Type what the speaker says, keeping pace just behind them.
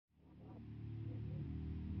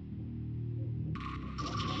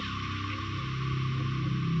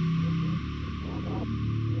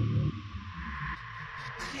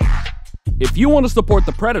If you want to support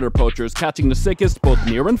the predator poachers catching the sickest both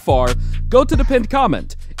near and far, go to the pinned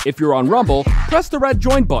comment. If you're on Rumble, press the red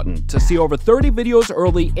join button to see over 30 videos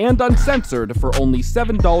early and uncensored for only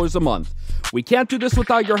 $7 a month. We can't do this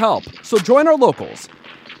without your help, so join our locals.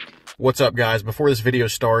 What's up, guys? Before this video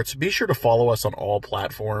starts, be sure to follow us on all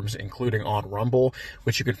platforms, including on Rumble,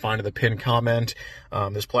 which you can find in the pinned comment.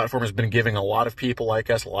 This platform has been giving a lot of people like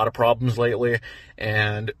us a lot of problems lately,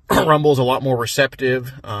 and Rumble is a lot more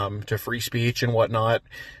receptive to free speech and whatnot.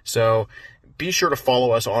 So be sure to follow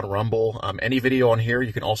us on Rumble. Any video on here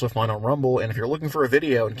you can also find on Rumble, and if you're looking for a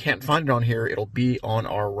video and can't find it on here, it'll be on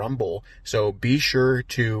our Rumble. So be sure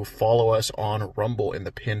to follow us on Rumble in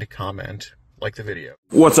the pinned comment. Like the video.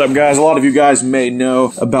 What's up, guys? A lot of you guys may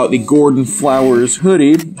know about the Gordon Flowers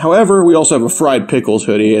hoodie. However, we also have a Fried Pickles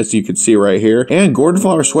hoodie, as you can see right here, and Gordon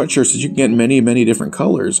Flowers sweatshirts that you can get in many, many different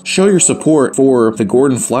colors. Show your support for the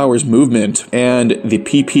Gordon Flowers movement and the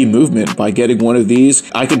PP movement by getting one of these.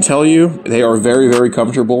 I can tell you, they are very, very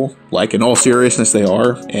comfortable. Like, in all seriousness, they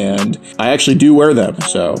are, and I actually do wear them.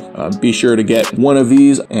 So be sure to get one of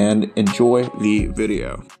these and enjoy the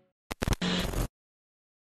video.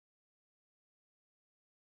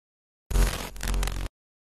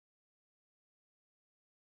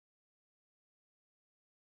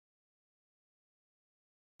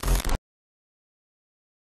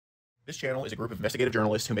 This channel is a group of investigative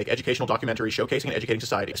journalists who make educational documentaries showcasing and educating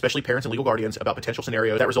society, especially parents and legal guardians, about potential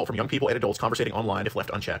scenarios that result from young people and adults conversating online if left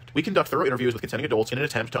unchecked. We conduct thorough interviews with consenting adults in an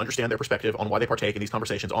attempt to understand their perspective on why they partake in these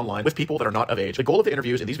conversations online with people that are not of age. The goal of the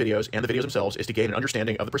interviews in these videos and the videos themselves is to gain an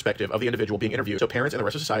understanding of the perspective of the individual being interviewed, so parents and the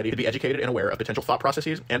rest of society can be educated and aware of potential thought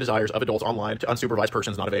processes and desires of adults online to unsupervised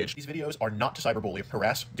persons not of age. These videos are not to cyberbully,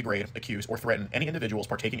 harass, degrade, accuse, or threaten any individuals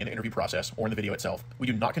partaking in the interview process or in the video itself. We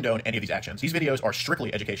do not condone any of these actions. These videos are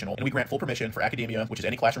strictly educational, and we grant full permission for academia, which is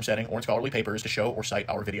any classroom setting, or in scholarly papers to show or cite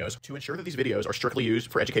our videos. To ensure that these videos are strictly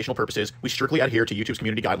used for educational purposes, we strictly adhere to YouTube's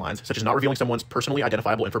community guidelines, such as not revealing someone's personally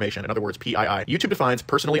identifiable information, in other words, PII. YouTube defines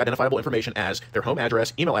personally identifiable information as their home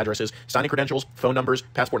address, email addresses, signing credentials, phone numbers,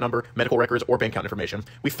 passport number, medical records, or bank account information.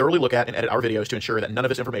 We thoroughly look at and edit our videos to ensure that none of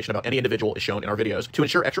this information about any individual is shown in our videos. To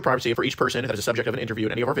ensure extra privacy for each person that is the subject of an interview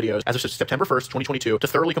in any of our videos, as of September 1st, 2022, to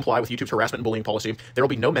thoroughly comply with YouTube's harassment and bullying policy, there will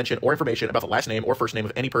be no mention or information about the last name or first name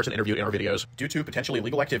of any person interviewed in our videos. Due to potentially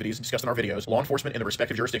illegal activities discussed in our videos, law enforcement in the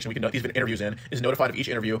respective jurisdiction we conduct these interviews in is notified of each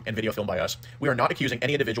interview and video filmed by us. We are not accusing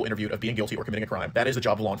any individual interviewed of being guilty or committing a crime. That is the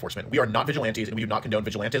job of law enforcement. We are not vigilantes, and we do not condone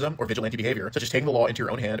vigilantism or vigilante behavior, such as taking the law into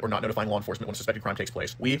your own hand or not notifying law enforcement when a suspected crime takes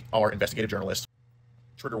place. We are investigative journalists.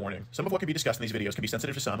 Trigger warning. Some of what can be discussed in these videos can be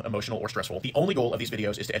sensitive to some, emotional, or stressful. The only goal of these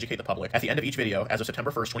videos is to educate the public. At the end of each video, as of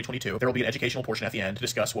September 1st, 2022, there will be an educational portion at the end to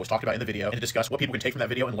discuss what was talked about in the video and to discuss what people can take from that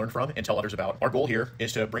video and learn from and tell others about. Our goal here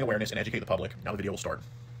is to bring awareness and educate the public. Now the video will start.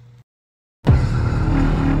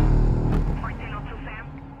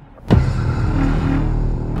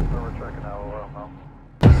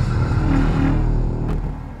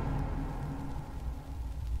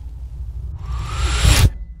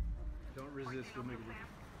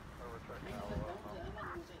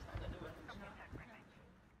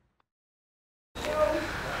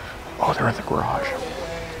 Oh, they're in the garage.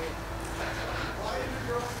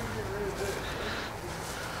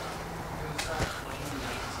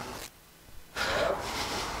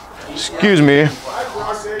 Excuse me.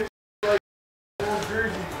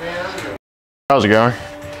 How's it going?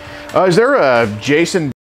 Is there a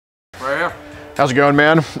Jason? Right here. How's it going,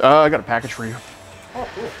 man? I got a package for you. Oh,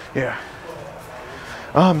 cool. Yeah.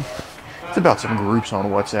 It's about some groups on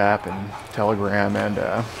WhatsApp and Telegram, and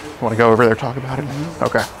want to go over there talk about it?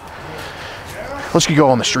 Okay. Let's go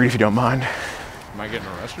on the street if you don't mind. Am I getting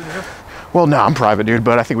arrested here? Well, no, I'm private, dude,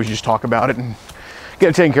 but I think we should just talk about it and get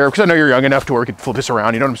it taken care of, because I know you're young enough to where we could flip this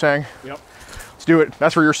around, you know what I'm saying? Yep. Let's do it.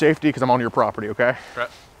 That's for your safety, because I'm on your property, okay? Right.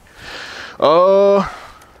 I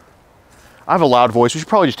have a loud voice. We should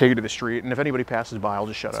probably just take it to the street, and if anybody passes by, I'll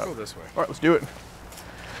just shut up. Let's go this way. All right, let's do it.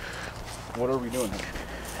 What are we doing here?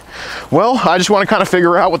 Well, I just want to kind of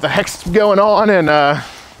figure out what the heck's going on, and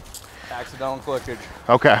Accidental clickage.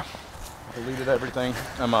 okay. Deleted everything.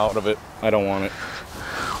 I'm out of it. I don't want it.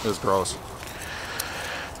 It was gross.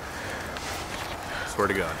 Swear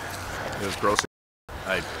to God. It was gross.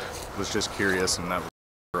 I was just curious, and that was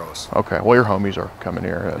gross. Okay, well, your homies are coming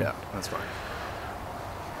here. Yeah, that's fine.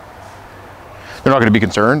 They're not going to be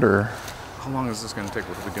concerned, or? How long is this going to take?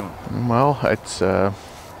 What are we doing? Well, it's,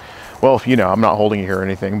 well, you know, I'm not holding you here or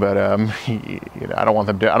anything, but, you know, I don't want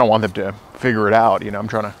them to figure it out, you know, I'm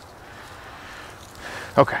trying to.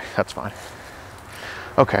 Okay, that's fine.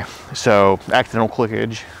 Okay, so accidental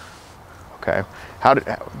clickage. Okay,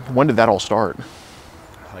 when did that all start?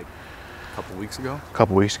 Like A couple weeks ago. A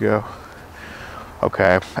couple weeks ago.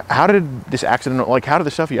 Okay. How did this accident, like, how did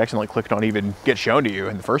the stuff you accidentally clicked on even get shown to you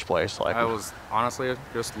in the first place? Like, I was honestly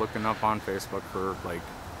just looking up on Facebook for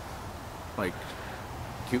like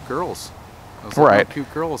cute girls. I was looking up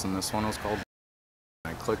cute girls, and this one was called.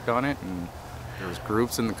 I clicked on it, and there was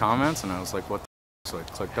groups in the comments, and I was like, what the f-? So I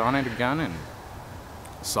clicked on it again and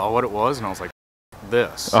saw what it was, and I was like,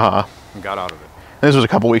 this. And got out of it. This was a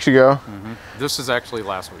couple weeks ago? This is actually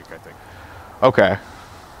last week, I think. Okay.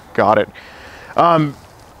 Got it.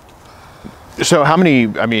 So how many,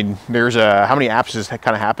 I mean, there's how many apps is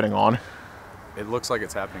kind of happening on? It looks like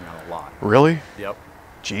it's happening on a lot. Really? Yep.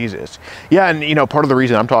 Jesus. Yeah, and you know, part of the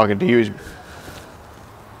reason I'm talking to you is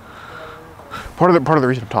part of the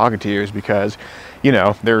reason I'm talking to you is because, you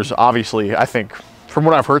know, there's obviously, I think, from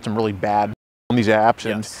what I've heard, some really bad on these apps,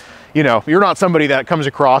 and you know, you're not somebody that comes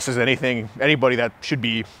across as anybody that should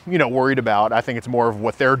be, you know, worried about. I think it's more of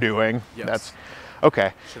what they're doing. Yes. That's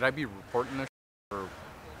okay. Should I be reporting this, or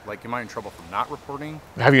like, am I in trouble for not reporting?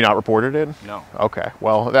 Have you not reported it? No. Okay.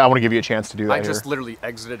 Well, I want to give you a chance to do that. I just literally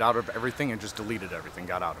exited out of everything and just deleted everything,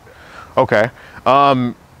 got out of it. Okay.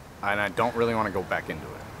 And I don't really want to go back into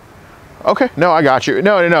it. Okay. No, I got you.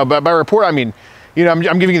 No. But by report, I mean, you know,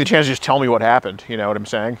 I'm giving you the chance to just tell me what happened. You know what I'm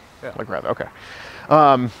saying? Yeah. Like, rather. Okay.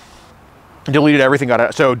 Deleted everything. Got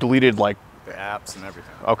out. So deleted like the apps and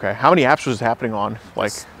everything. Okay. How many apps was happening on?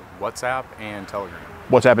 Like WhatsApp and Telegram.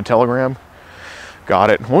 WhatsApp and Telegram. Got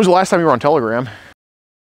it. When was the last time you were on Telegram?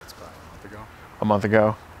 It's about a month ago. A month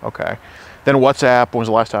ago. Okay. Then WhatsApp. When was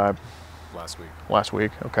the last time? Last week. Last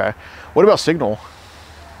week. Okay. What about Signal?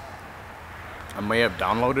 I may have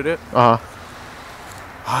downloaded it.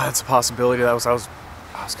 It's a possibility. I was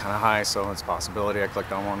kind of high, so it's a possibility I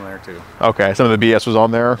clicked on one there too. Okay, some of the BS was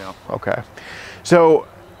on there? Yeah. Okay. So,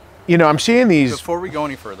 you know, I'm seeing these... Before we go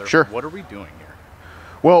any further, Sure. What are we doing here?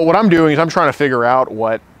 Well, what I'm doing is I'm trying to figure out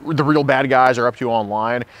what the real bad guys are up to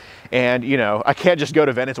online. And, you know, I can't just go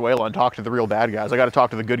to Venezuela and talk to the real bad guys. I got to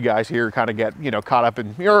talk to the good guys here, kind of get, you know, caught up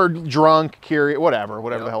in, or drunk, curious, whatever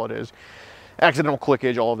the hell it is. Accidental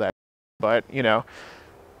clickage, all of that. But, you know,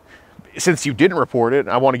 since you didn't report it,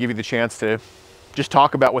 I want to give you the chance to just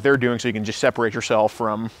talk about what they're doing so you can just separate yourself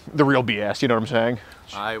from the real BS. You know what I'm saying?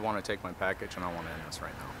 I want to take my package and I want to end this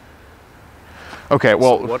right now. Okay,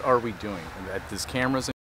 well... So what are we doing? There's cameras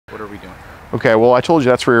in. What are we doing? Okay, well, I told you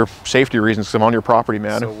that's for your safety reasons because I'm on your property,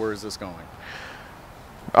 man. So where is this going?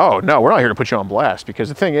 Oh, no, we're not here to put you on blast because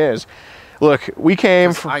the thing is, look, we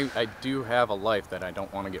came from... I do have a life that I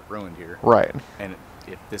don't want to get ruined here. Right. And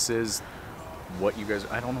if this is what you guys...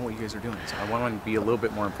 I don't know what you guys are doing. So I want to be a little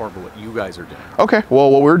bit more informed about what you guys are doing. Okay,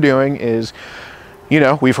 well, what we're doing is, you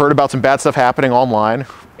know, we've heard about some bad stuff happening online,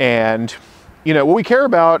 and, you know, what we care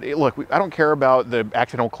about... Look, I don't care about the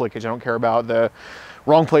accidental clickage. I don't care about the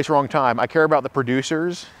wrong place, wrong time. I care about the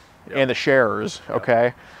producers and the sharers,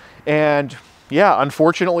 okay? And, yeah,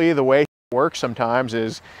 unfortunately, the way it works sometimes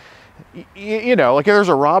is, you know, like if there's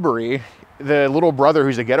a robbery, the little brother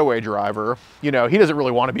who's a getaway driver, you know, he doesn't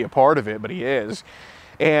really want to be a part of it, but he is.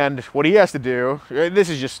 And what he has to do, this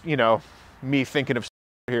is just, you know, me thinking of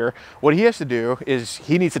here, what he has to do is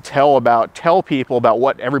he needs to tell people about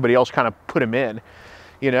what everybody else kind of put him in,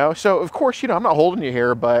 you know? So, of course, you know, I'm not holding you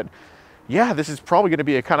here, but yeah, this is probably going to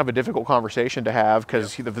be a kind of a difficult conversation to have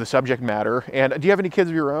because of the subject matter. And do you have any kids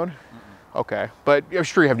of your own? Okay, but I'm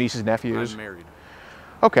sure you have nieces and nephews. I'm married.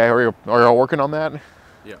 Okay, are you all working on that?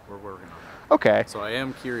 Yeah, we're working on that. Okay. So I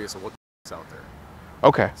am curious of what's out there.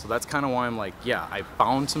 Okay. So that's kind of why I'm like, yeah, I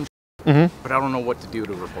found some but I don't know what to do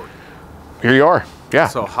to report it. Here you are. Yeah.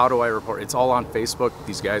 So how do I report? It's all on Facebook.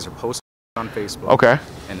 These guys are posting on Facebook. Okay.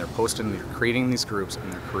 And they're creating these groups,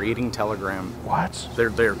 and they're creating Telegram. What?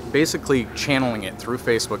 They're basically channeling it through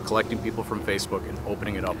Facebook, collecting people from Facebook and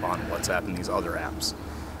opening it up on WhatsApp and these other apps.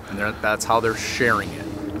 And that's how they're sharing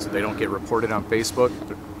it. So they don't get reported on Facebook,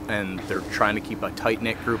 and they're trying to keep a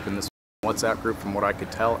tight-knit group in this WhatsApp group from what I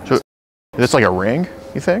could tell. So is this like a ring,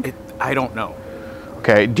 you think? I don't know.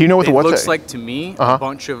 Okay, do you know what the WhatsApp... It looks like to me a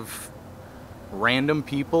bunch of random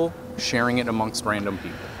people sharing it amongst random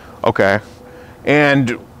people. Okay.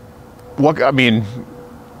 And what, I mean,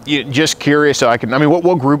 just curious so I can, I mean,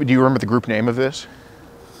 what group, do you remember the group name of this?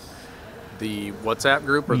 The WhatsApp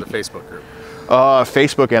group or the Facebook group?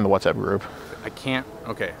 Facebook and the WhatsApp group. I can't,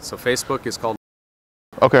 okay, so Facebook is called...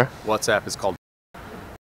 Okay. WhatsApp is called...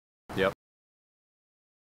 Yep.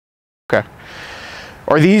 Okay.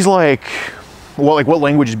 Are these like, what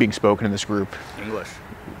language is being spoken in this group? English.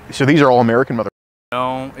 So these are all American mother...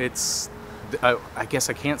 No, it's... I guess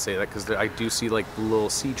I can't say that because I do see like the little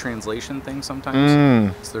C translation thing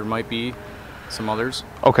sometimes. So there might be some others.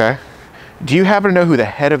 Okay. Do you happen to know who the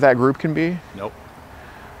head of that group can be? Nope.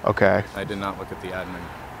 Okay. I did not look at the admin.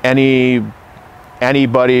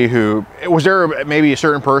 Anybody who, was there maybe a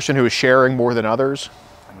certain person who was sharing more than others?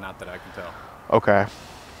 Not that I can tell. Okay.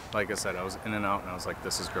 Like I said, I was in and out, and I was like,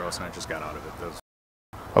 this is gross, and I just got out of it.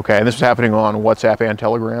 Okay, and this was happening on WhatsApp and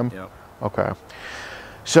Telegram? Yep. Okay.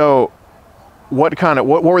 So, what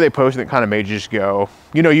were they posting that kind of made you just go,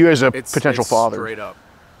 you know, you as a potential father? Straight up.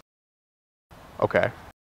 Okay.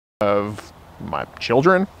 Of my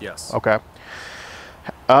children? Yes. Okay.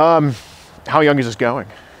 How young is this going?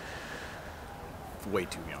 Way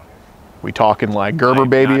too young. We talking like Gerber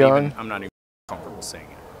baby young? I'm not even comfortable saying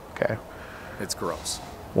it. Okay. It's gross.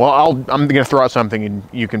 Well, I'm going to throw out something, and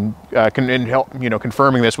you can help. You know,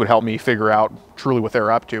 confirming this would help me figure out truly what they're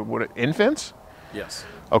up to. What, infants? Yes.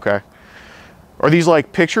 Okay. Are these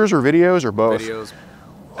like pictures or videos or both? Videos.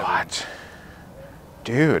 What?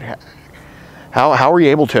 Dude, how are you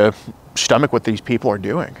able to stomach what these people are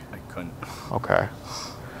doing? I couldn't. Okay.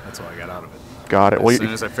 That's why I got out of it. Got it. As soon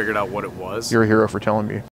as I figured out what it was. You're a hero for telling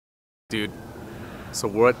me. Dude, so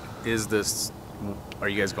what is this? Are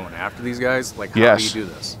you guys going after these guys? Like, how Yes. do you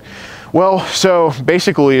do this? Well, so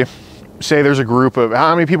basically, say there's a group of,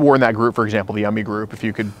 how many people were in that group, for example, the Yummy group, if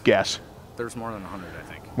you could guess? There's more than 100, I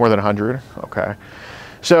think. More than 100? Okay.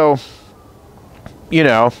 So, you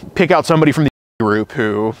know, pick out somebody from the group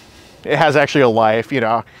who has actually a life, you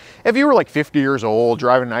know. If you were like 50 years old,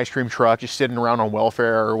 driving an ice cream truck, just sitting around on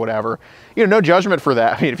welfare or whatever, you know, no judgment for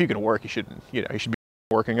that. I mean, if you can work, you should be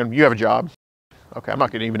working, and you have a job. Okay, I'm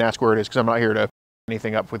not going to even ask where it is because I'm not here to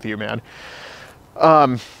anything up with you, man.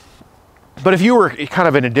 But if you were kind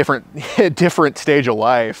of in a different stage of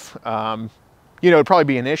life, you know, it'd probably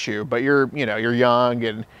be an issue. But you're young,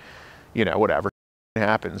 and you know, whatever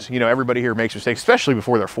happens. You know, everybody here makes mistakes, especially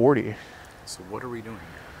before they're 40. So what are we doing?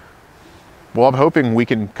 Well, I'm hoping we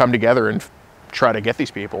can come together and try to get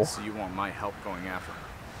these people. So you want my help going after them?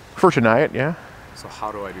 For tonight, yeah. So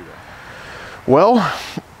how do I do that? Well,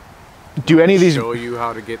 do any of these show you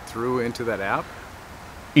how to get through into that app?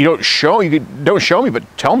 You don't show me,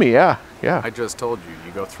 but tell me, yeah. I just told you.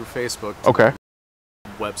 You go through Facebook. Okay.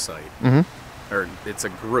 Website. Mm-hmm. Or it's a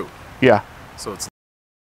group. Yeah. So it's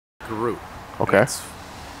a group. Okay.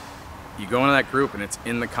 You go into that group and it's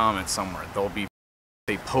in the comments somewhere.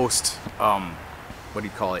 They post what do you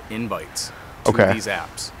call it? Invites to these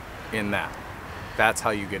apps in that. That's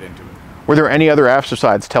how you get into it. Were there any other apps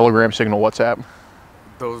besides Telegram, Signal, WhatsApp?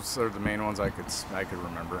 Those are the main ones I could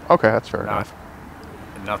remember. Okay, that's fair enough.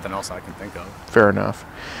 Nothing else I can think of. Fair enough.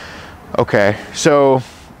 Okay, so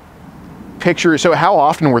so how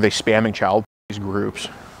often were they spamming child these groups?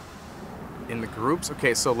 In the groups?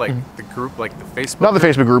 Okay, so like the group, like the Facebook Not the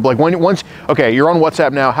Facebook group, like once, okay, you're on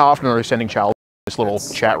WhatsApp now, how often are they sending child this little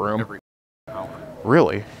chat room? Every hour.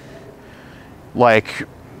 Really? Like,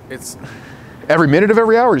 it's every minute of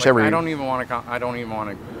every hour, or just every... I don't even want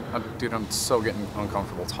to, dude, I'm so getting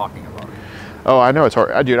uncomfortable talking about it. Oh, I know it's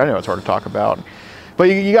hard, dude, I know it's hard to talk about. But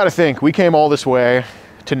you got to think, we came all this way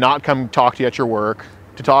to not come talk to you at your work,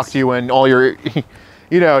 to talk to you when all your,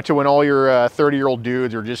 you know, to when all your 30-year-old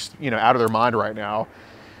dudes are just, you know, out of their mind right now.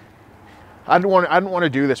 I didn't want to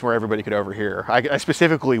do this where everybody could overhear. I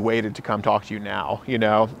specifically waited to come talk to you now, you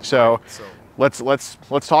know. So, let's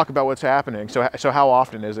talk about what's happening. So how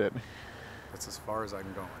often is it? That's as far as I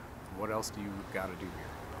can go. What else do you got to do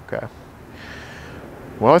here? Okay.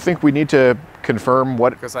 Well, I think we need to confirm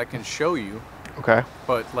what... Because I can show you. Okay.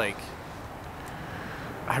 But, like,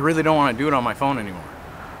 I really don't want to do it on my phone anymore.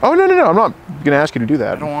 Oh, no. I'm not going to ask you to do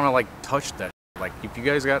that. I don't want to, like, touch that. Like, if you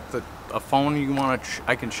guys got a phone you want to...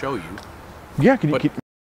 I can show you. Yeah,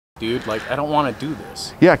 dude, like, I don't want to do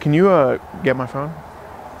this. Yeah, can you get my phone?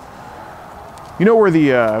 You know where the...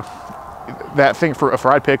 that thing for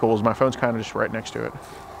fried pickles, my phone's kind of just right next to it.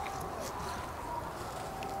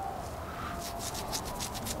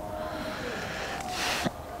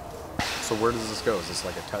 So where does this go? Is this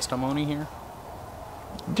like a testimony here?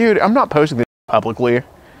 Dude, I'm not posting this publicly.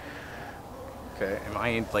 Okay, am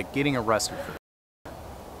I like getting arrested for this?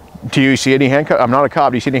 Do you see any handcuffs? I'm not a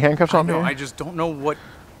cop. Do you see any handcuffs on me? No, I just don't know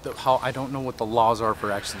I don't know what the laws are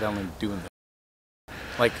for accidentally doing this.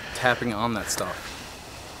 Like tapping on that stuff.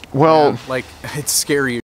 Well, like it's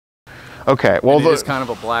scary. Okay, well, it is kind of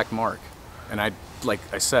a black mark. And like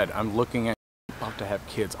I said, I'm looking at about to have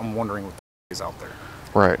kids. I'm wondering what the is out there.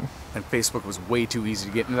 Right. And Facebook was way too easy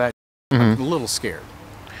to get into that. I'm a little scared.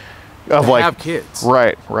 Of like have kids.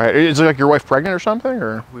 Right. Is it like your wife pregnant or something,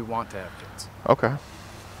 or? We want to have kids. Okay.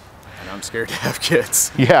 And I'm scared to have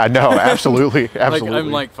kids. Yeah, no, absolutely. Like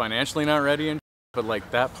I'm like financially not ready, but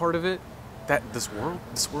like that part of it, this world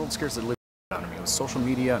scares the living out of me. with social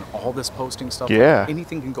media and all this posting stuff, Yeah.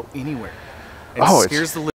 anything can go anywhere. It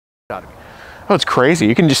scares the living out of me. Oh, it's crazy.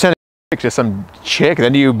 You can just send a to some chick,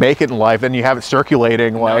 then you make it in life, then you have it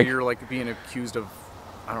circulating. And like now you're like being accused of,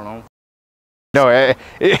 I don't know. No,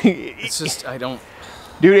 it's just I don't.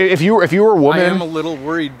 Dude, if you were a woman, I am a little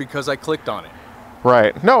worried because I clicked on it.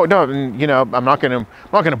 Right. No. You know, I'm not gonna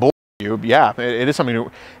bull you. Yeah, it is something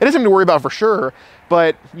to worry about for sure.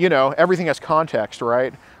 But you know, everything has context,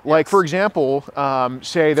 right? Like for example,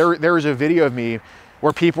 say there was a video of me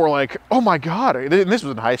where people were like, "Oh my God!" And this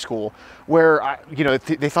was in high school, where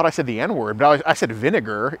they thought I said the N-word, but I said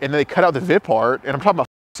vinegar, and they cut out the V part, and I'm talking about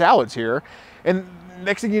salads here, and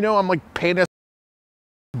next thing you know, I'm like paying us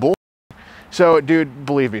bull. So, dude,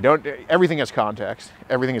 believe me, everything has context.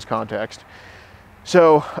 Everything is context.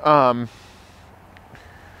 So,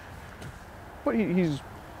 what he's...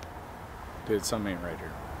 Dude, something ain't right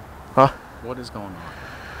here. Huh? What is going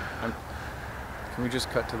on? Can we just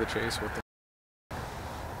cut to the chase with the...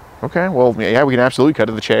 Okay, well, yeah, we can absolutely cut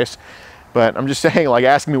to the chase. But I'm just saying, like,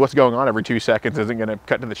 asking me what's going on every 2 seconds isn't going to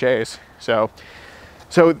cut to the chase. So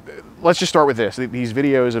let's just start with this. These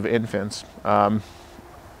videos of infants.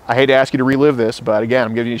 I hate to ask you to relive this, but again,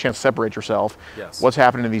 I'm giving you a chance to separate yourself. Yes. What's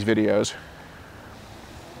happening in these videos?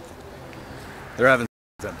 They're having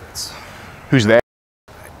infants. Who's they?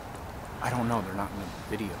 I don't know. They're not in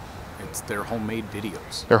the video. It's their homemade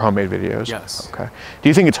videos. They're homemade videos? Yes. Okay. Do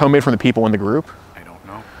you think it's homemade from the people in the group? I don't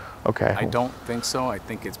know. Okay. I don't think so. I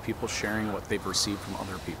think it's people sharing what they've received from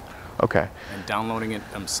other people. Okay. And downloading it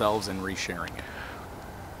themselves and resharing it.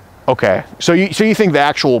 Okay. So you think the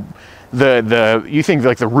actual you think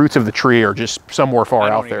like the roots of the tree are just somewhere far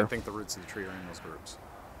out there? I don't even think the roots of the tree are in those groups.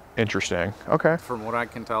 Interesting. Okay. From what I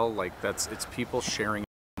can tell, like it's people sharing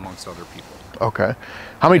amongst other people. Okay.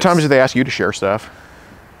 How many times did they ask you to share stuff?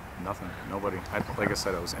 Nothing. Nobody. Like I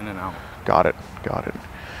said, I was in and out. Got it. Got it.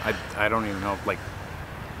 I don't even know. Like,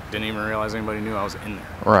 didn't even realize anybody knew I was in there.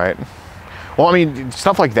 Right. Well, I mean,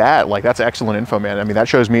 stuff like that, like that's excellent info, man. I mean, that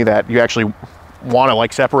shows me that you actually want to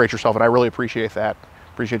like separate yourself, and I really appreciate that.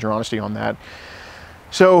 Appreciate your honesty on that.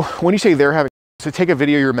 So when you say they're having, so take a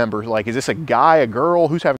video you remember, like, is this a guy, a girl?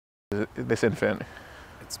 Who's having this infant?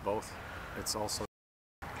 It's both. It's also.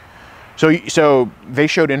 So they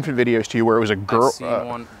showed infant videos to you where it was a girl. I've seen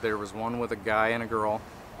one. There was one with a guy and a girl,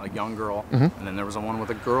 a young girl, and then there was one with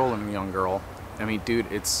a girl and a young girl. I mean,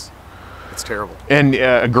 dude, it's terrible. And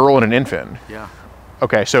a girl and an infant. Yeah.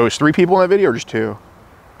 Okay, so it's 3 people in that video or just 2?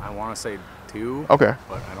 I want to say 2. Okay.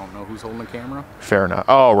 But I don't know who's holding the camera. Fair enough.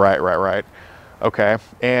 Oh, right. Okay,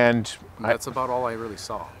 and that's about all I really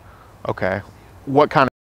saw. Okay, what kind of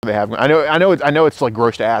do they have? I know it's like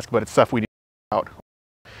gross to ask, but it's stuff we need to find out.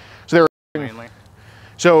 So they're mainly.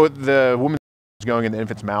 So the woman is going in the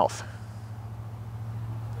infant's mouth.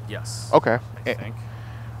 Yes. Okay. I think.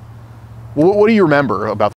 What do you remember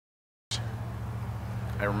about?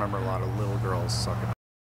 I remember a lot of little girls sucking.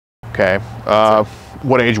 Okay.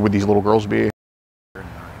 What age would these little girls be?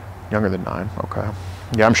 Younger than 9. Okay.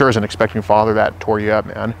 Yeah, I'm sure as an expecting father that tore you up,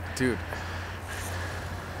 man. Dude.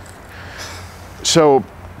 So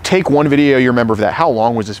take one video you remember of that. How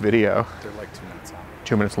long was this video? They're like 2 minutes long.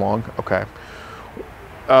 2 minutes long? Okay.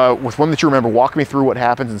 With one that you remember, walk me through what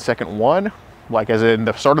happens in second one, like as in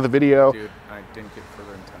the start of the video. Dude, I didn't get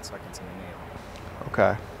further than 10 seconds in any of them.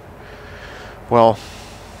 Okay. Well,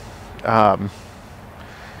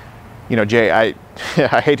 you know, Jay, I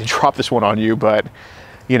hate to drop this one on you, but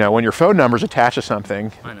you know, when your phone number's attached to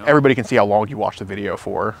something, everybody can see how long you watched the video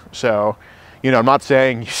for. So, you know, I'm not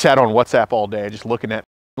saying you sat on WhatsApp all day just looking at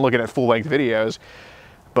full-length videos,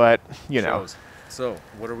 but you know. So,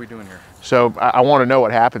 what are we doing here? So, I want to know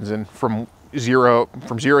what happens from 0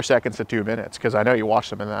 seconds to 2 minutes, because I know you watched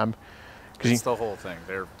some of them. It's the whole thing.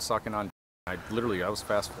 They're sucking on. I was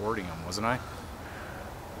fast-forwarding them, wasn't I?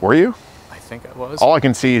 Were you? I think I was. All I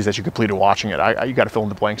can see is that you completed watching it. You got to fill in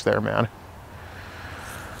the blanks there, man.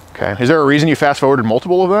 Okay. Is there a reason you fast-forwarded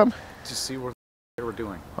multiple of them? To see what they were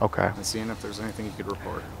doing. Okay. And seeing if there's anything you could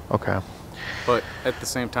report. Okay. But at the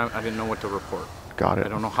same time, I didn't know what to report. Got it. I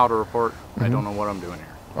don't know how to report. I don't know what I'm doing here.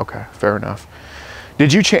 Okay, fair enough.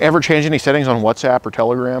 Did you ever change any settings on WhatsApp or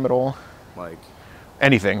Telegram at all? Like?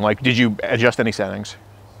 Anything. Like, did you adjust any settings?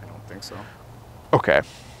 I don't think so. Okay.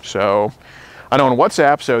 So, I know on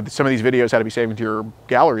WhatsApp, so some of these videos had to be saved into your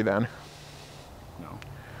gallery then. No.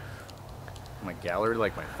 My gallery,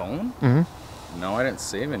 like my phone? Mm-hmm. No, I didn't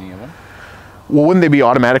save any of them. Well, wouldn't they be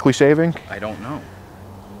automatically saving? I don't know.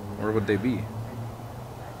 Where would they be?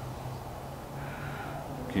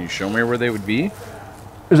 Can you show me where they would be?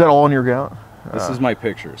 Is that all in your gallery? This is my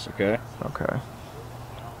pictures, okay? Okay.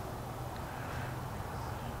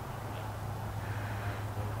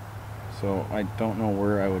 So I don't know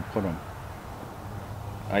where I would put them.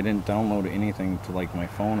 I didn't download anything to like my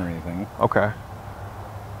phone or anything. Okay.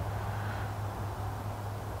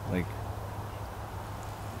 Like.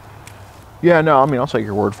 Yeah, no, I mean, I'll take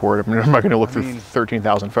your word for it. I mean, I'm not going to look through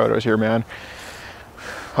 13,000 photos here, man.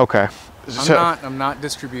 Okay. I'm not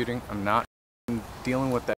distributing. I'm not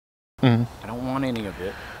dealing with that. I don't want any of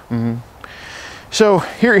it. So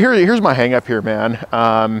here's my hang up here,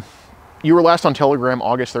 man. You were last on Telegram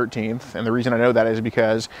August 13th, and the reason I know that is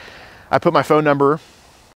because I put my phone number,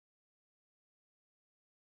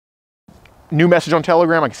 new message on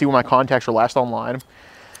Telegram. I can see when my contacts were last online.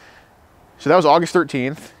 So that was August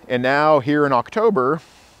 13th, and now here in October,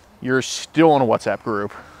 you're still in a WhatsApp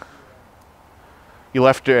group. You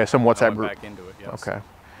left some WhatsApp group. Back into it, yes. Okay.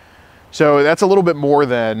 So that's a little bit more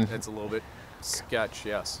than... It's a little bit sketch,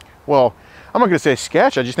 yes. Well, I'm not going to say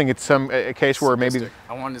sketch. I just think it's a case where maybe...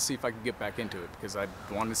 I wanted to see if I could get back into it because I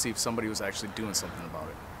wanted to see if somebody was actually doing something about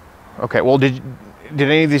it. Okay. Well, did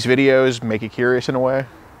any of these videos make you curious in a way?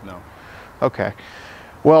 No. Okay.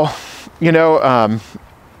 Well, you know,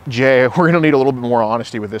 Jay, we're going to need a little bit more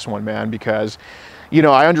honesty with this one, man, because, you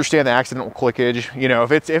know, I understand the accidental clickage. You know,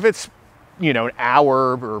 if it's you know, an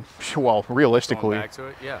hour or, well, realistically. Going back to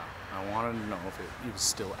it, yeah. I wanted to know if it was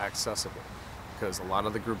still accessible because a lot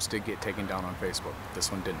of the groups did get taken down on Facebook.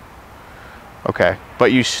 This one didn't. Okay,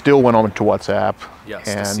 but you still went on to WhatsApp. Yes,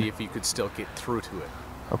 and... to see if you could still get through to it.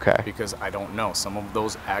 Okay. Because I don't know. Some of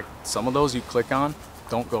those you click on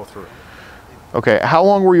don't go through. Okay, how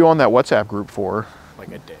long were you on that WhatsApp group for? Like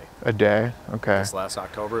a day. A day, okay. This last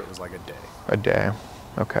October, it was like a day. A day,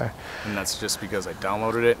 okay. And that's just because I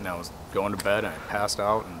downloaded it and I was going to bed and I passed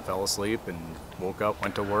out and fell asleep and woke up,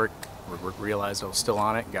 went to work, realized I was still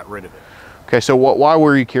on it and got rid of it. Okay, so why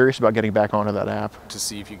were you curious about getting back onto that app? To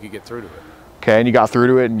see if you could get through to it. Okay, and you got through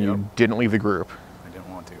to it and you didn't leave the group? I didn't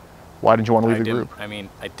want to. Why didn't you want to leave the group? I mean,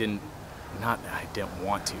 I didn't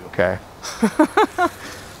want to. Okay.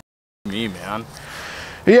 Me, man.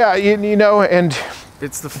 Yeah, you know, and...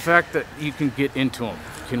 It's the fact that you can get into them.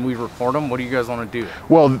 Can we report them? What do you guys want to do?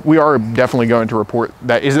 Well, we are definitely going to report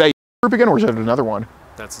that. Is that your group again, or is it another one?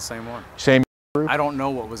 That's the same one. Same group? I don't know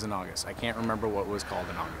what was in August. I can't remember what was called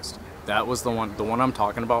in August. That was the one. The one I'm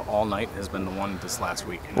talking about all night has been the one this last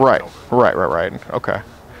week. Right. Okay.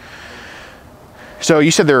 So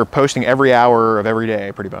you said they're posting every hour of every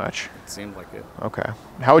day, pretty much. It seemed like it. Okay.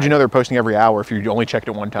 How would you know they're posting every hour if you only checked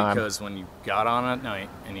it one time? Because when you got on at night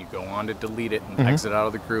and you go on to delete it and exit out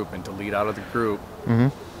of the group and delete out of the group,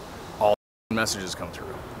 all the messages come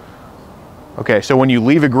through. Okay, so when you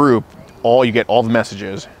leave a group, you get all the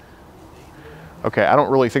messages. Okay, I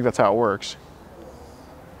don't really think that's how it works.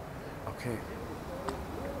 Okay.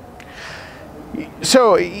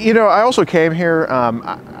 So, you know, I also came here,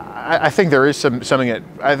 I think there is something that,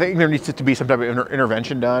 I think there needs to be some type of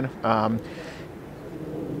intervention done.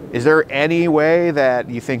 Is there any way that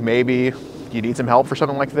you think maybe you need some help for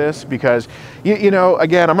something like this? Because, you know,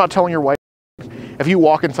 again, I'm not telling your wife, if you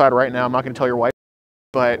walk inside right now, I'm not going to tell your wife,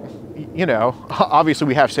 but, you know, obviously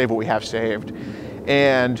we have saved what we have saved.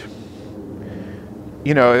 And,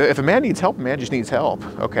 you know, if a man needs help, a man just needs help,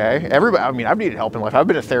 okay? Everybody, I mean, I've needed help in life. I've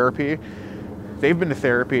been to therapy. They've been to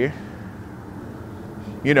therapy.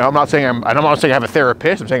 You know, I'm not saying I have a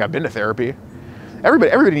therapist. I'm saying I've been to therapy.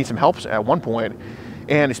 Everybody needs some help at one point.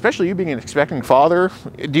 And especially you being an expecting father,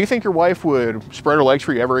 do you think your wife would spread her legs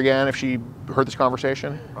for you ever again if she heard this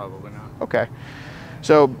conversation? Probably not. Okay.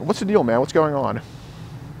 So what's the deal, man? What's going on?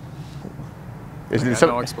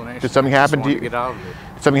 No explanation. Did something happen to you? Get out of it.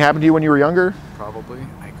 Did something happen to you when you were younger? Probably.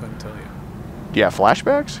 I couldn't tell you. Do you have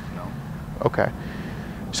flashbacks? No. Okay.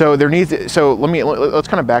 So let's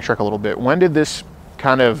kind of backtrack a little bit. When did this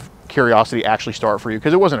kind of curiosity actually start for you?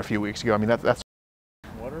 Because it wasn't a few weeks ago. I mean, that's.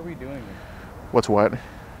 What are we doing here? What's what?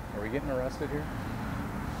 Are we getting arrested here?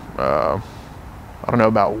 I don't know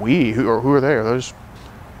about we. Who are they? Are those?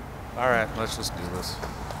 All right, let's just do this.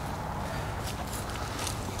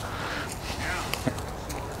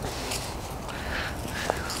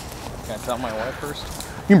 Can I tell my wife first?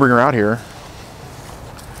 You can bring her out here.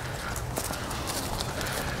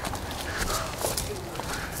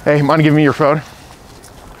 Hey, mind giving me your phone?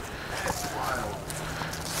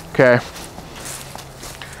 Okay.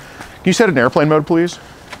 Can you set it in airplane mode, please?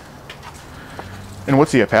 And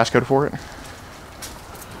what's the passcode for it?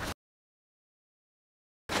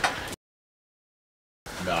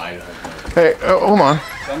 No, I don't. Hey, hold on.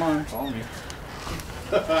 Come on, follow me.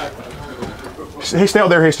 Hey, stay out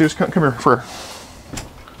there, Jesus. Come here for.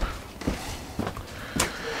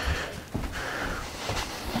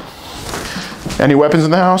 Any weapons in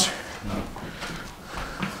the house? No.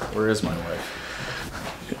 Where is my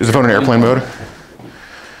wife? Is the phone in airplane mode?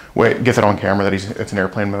 Wait, get that on camera that it's in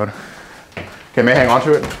airplane mode. Okay, may I hang on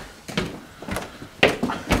to it?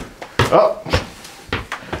 Oh!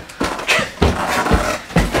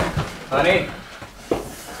 Honey?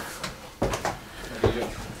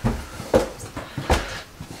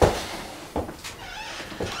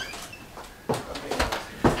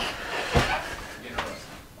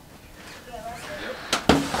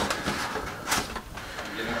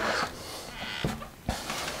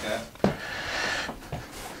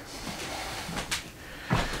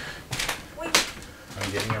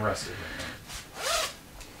 I'm getting arrested.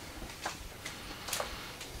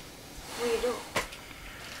 What do you do?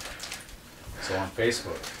 So on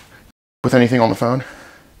Facebook. With anything on the phone?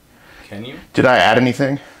 Can you? Did I add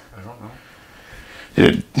anything? I don't know.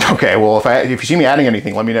 Did it? Okay, well, if you see me adding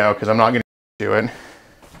anything, let me know, because I'm not going to do it.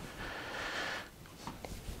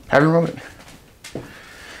 Have your moment.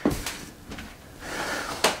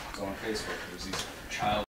 So on Facebook, there's these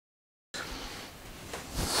child.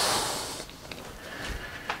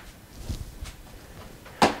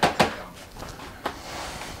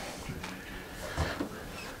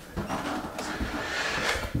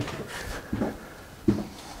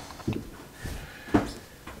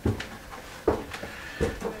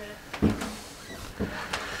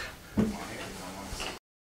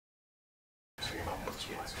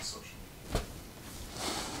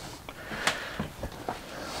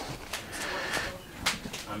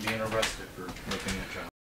 I'm being arrested for making a child.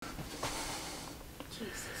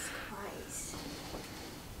 Jesus Christ.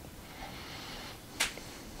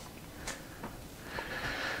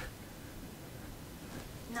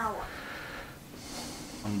 Now what?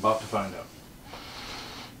 I'm about to find out.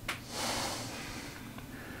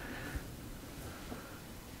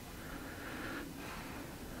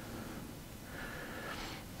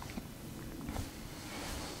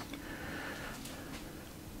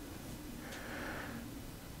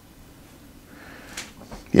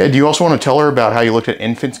 Yeah, do you also want to tell her about how you looked at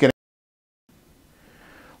infants getting...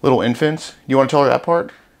 Little infants? Do you want to tell her that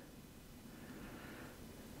part?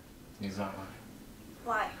 He's not lying.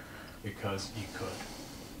 Why? Because he could.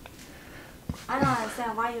 I don't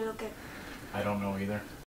understand why you look at... I don't know either.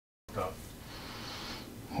 Tough.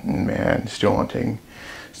 Man, still not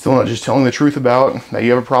just telling the truth about that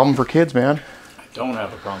you have a problem for kids, man. I don't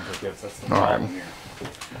have a problem with kids. That's the All problem right. here.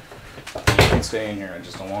 You can stay in here. I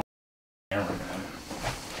just don't want camera, man.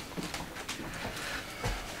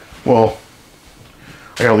 Well,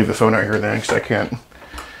 I gotta leave the phone out here then, because I can't.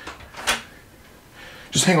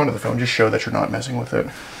 Just hang on to the phone. Just show that you're not messing with it.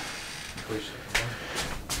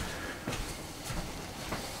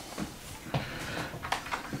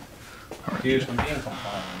 Dude, I'm being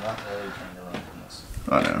compliant. I'm not really trying to run from this.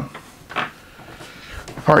 I know.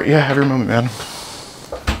 All right, yeah, have your moment, man.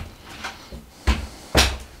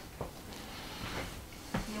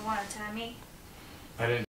 You want to tell me? I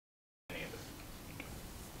didn't do any of it.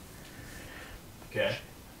 Okay?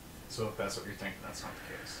 So if that's what you're thinking, that's not the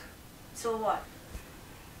case. So what?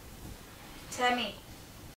 Tell me.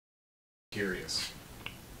 Curious.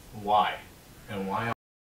 Why? And why?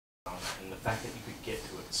 And the fact that you could get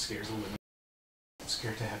to it scares the living. I'm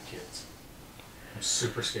scared to have kids. I'm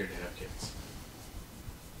super scared to have kids.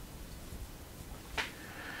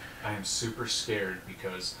 I am super scared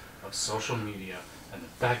because of social media and the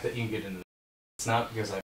fact that you can get into. It's not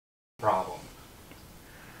because I have a problem.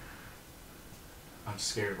 I'm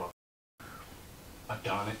scared about it. I've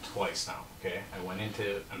done it twice now, okay? I went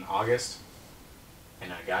into it in August,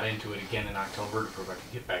 and I got into it again in October to prove I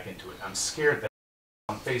could get back into it. I'm scared that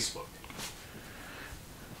on Facebook.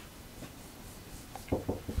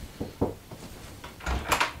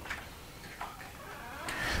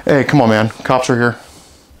 Hey, come on, man. Cops are here.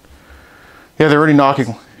 Yeah, they're already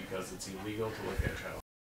knocking. Because it's illegal to look at a child.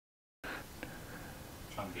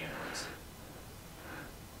 I'm being arrested.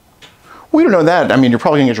 We don't know that. I mean, you're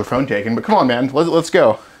probably gonna get your phone taken, but come on, man. Let's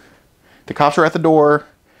go. The cops are at the door.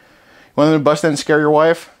 You want them to bust in and scare your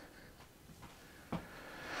wife? No.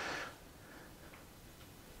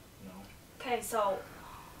 Okay, so...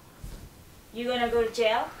 You gonna go to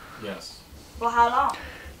jail? Yes. For how long?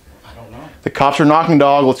 I don't know. The cops are knocking,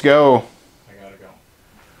 dog. Let's go. I gotta go.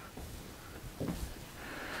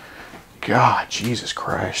 God, Jesus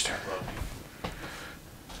Christ. I love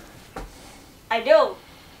you. I do.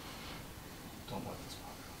 Don't let this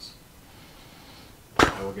bother us.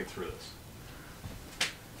 I will get through this.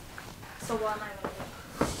 So what am I gonna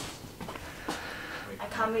do? I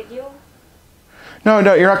come with you? No,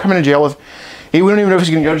 you're not coming to jail with... We don't even know if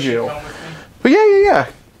he's gonna go to jail. Come with me? But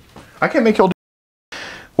yeah. I can't make you all...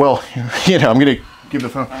 Well, you know, I'm gonna give the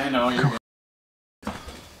phone. I know you're.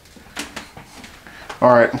 All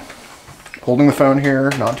right, holding the phone here,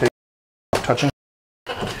 not touching.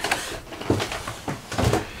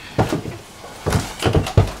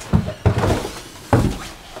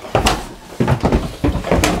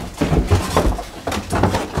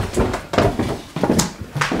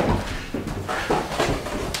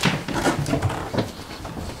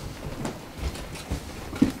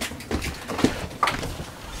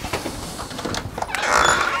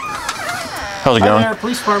 How's it going? Hi there,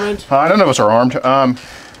 police department. None of us are armed.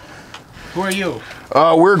 Who are you?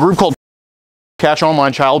 We're a group called Catch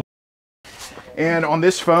Online Child. And on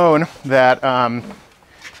this phone that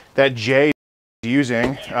that Jay is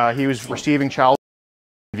using, he was receiving child,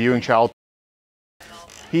 viewing child.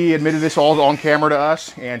 He admitted this all on camera to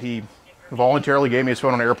us, and he voluntarily gave me his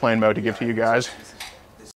phone on airplane mode to give to you guys.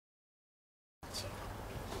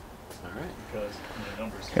 All right.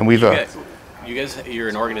 And we've You guys, you're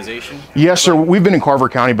an organization? Yes, sir. We've been in Carver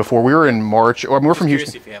County before. We were in March. I mean, we're from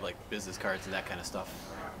Houston. If you have like business cards and that kind of stuff.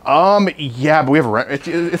 Yeah, but we have a rent.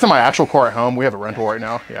 It's in my actual car at home. We have a rental right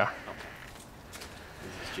now. Yeah. This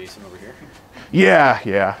is Jason over here.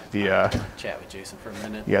 Yeah. The chat with Jason for a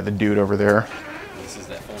minute. Yeah, the dude over there. This is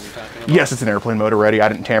that phone you're talking about? Yes, it's in airplane mode already. I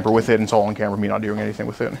didn't tamper with it, and it's all on camera. Me not doing anything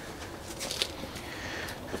with it.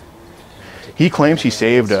 He claims he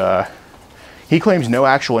saved. He claims no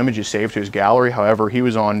actual images saved to his gallery. However, he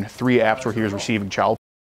was on 3 apps where he was receiving child.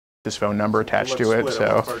 His phone number attached to it.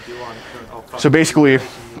 So basically,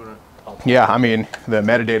 yeah, I mean, the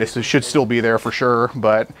metadata should still be there for sure.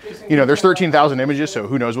 But you know, there's 13,000 images, so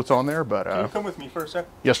who knows what's on there? But can you come with me for a sec?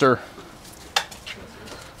 Yes, sir.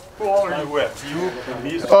 Who all are you with? You and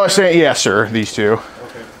these? Yes, sir. These two.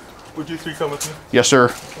 Okay. Would you 3 come with me? Yes,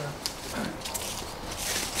 sir.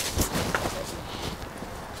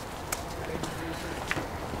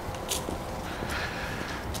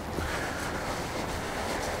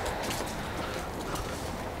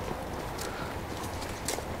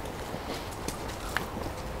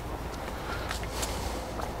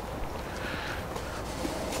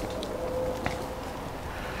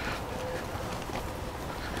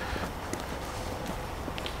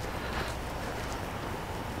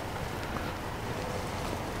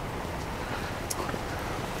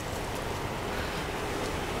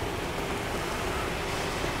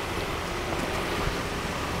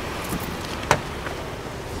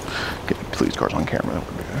 Please, cars on camera. That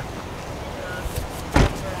would be good.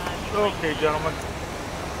 Okay, gentlemen.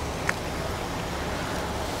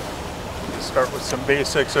 Let's start with some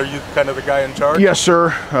basics. Are you kind of the guy in charge? Yes, sir.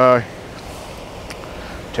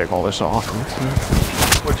 Take all this off.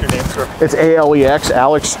 What's your name, sir? It's ALEX,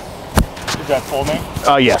 Alex. Is that full name?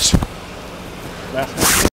 Yes. Last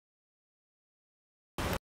name?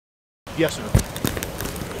 Yes, sir.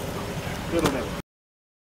 Middle name?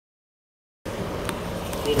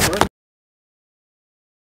 Date of birth?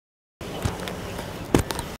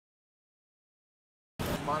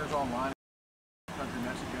 Monitors online, country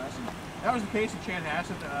message us, and that was the case in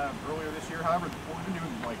Chanhassen earlier this year. However, what we've been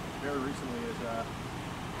doing like very recently is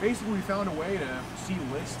basically we found a way to see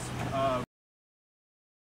lists of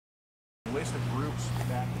groups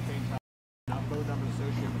that contain phone numbers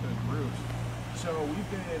associated with those groups. So we've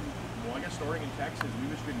been, well, I guess starting in Texas,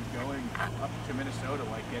 we've just been going up to Minnesota,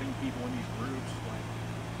 like getting people in these groups, like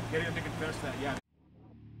getting them to confess that, yeah.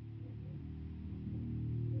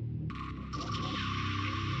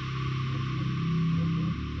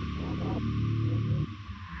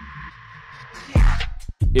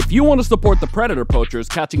 If you want to support the predator poachers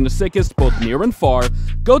catching the sickest both near and far,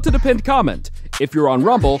 go to the pinned comment. If you're on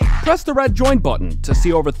Rumble, press the red join button to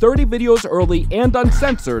see over 30 videos early and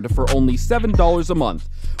uncensored for only $7 a month.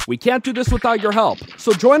 We can't do this without your help,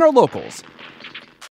 so join our locals.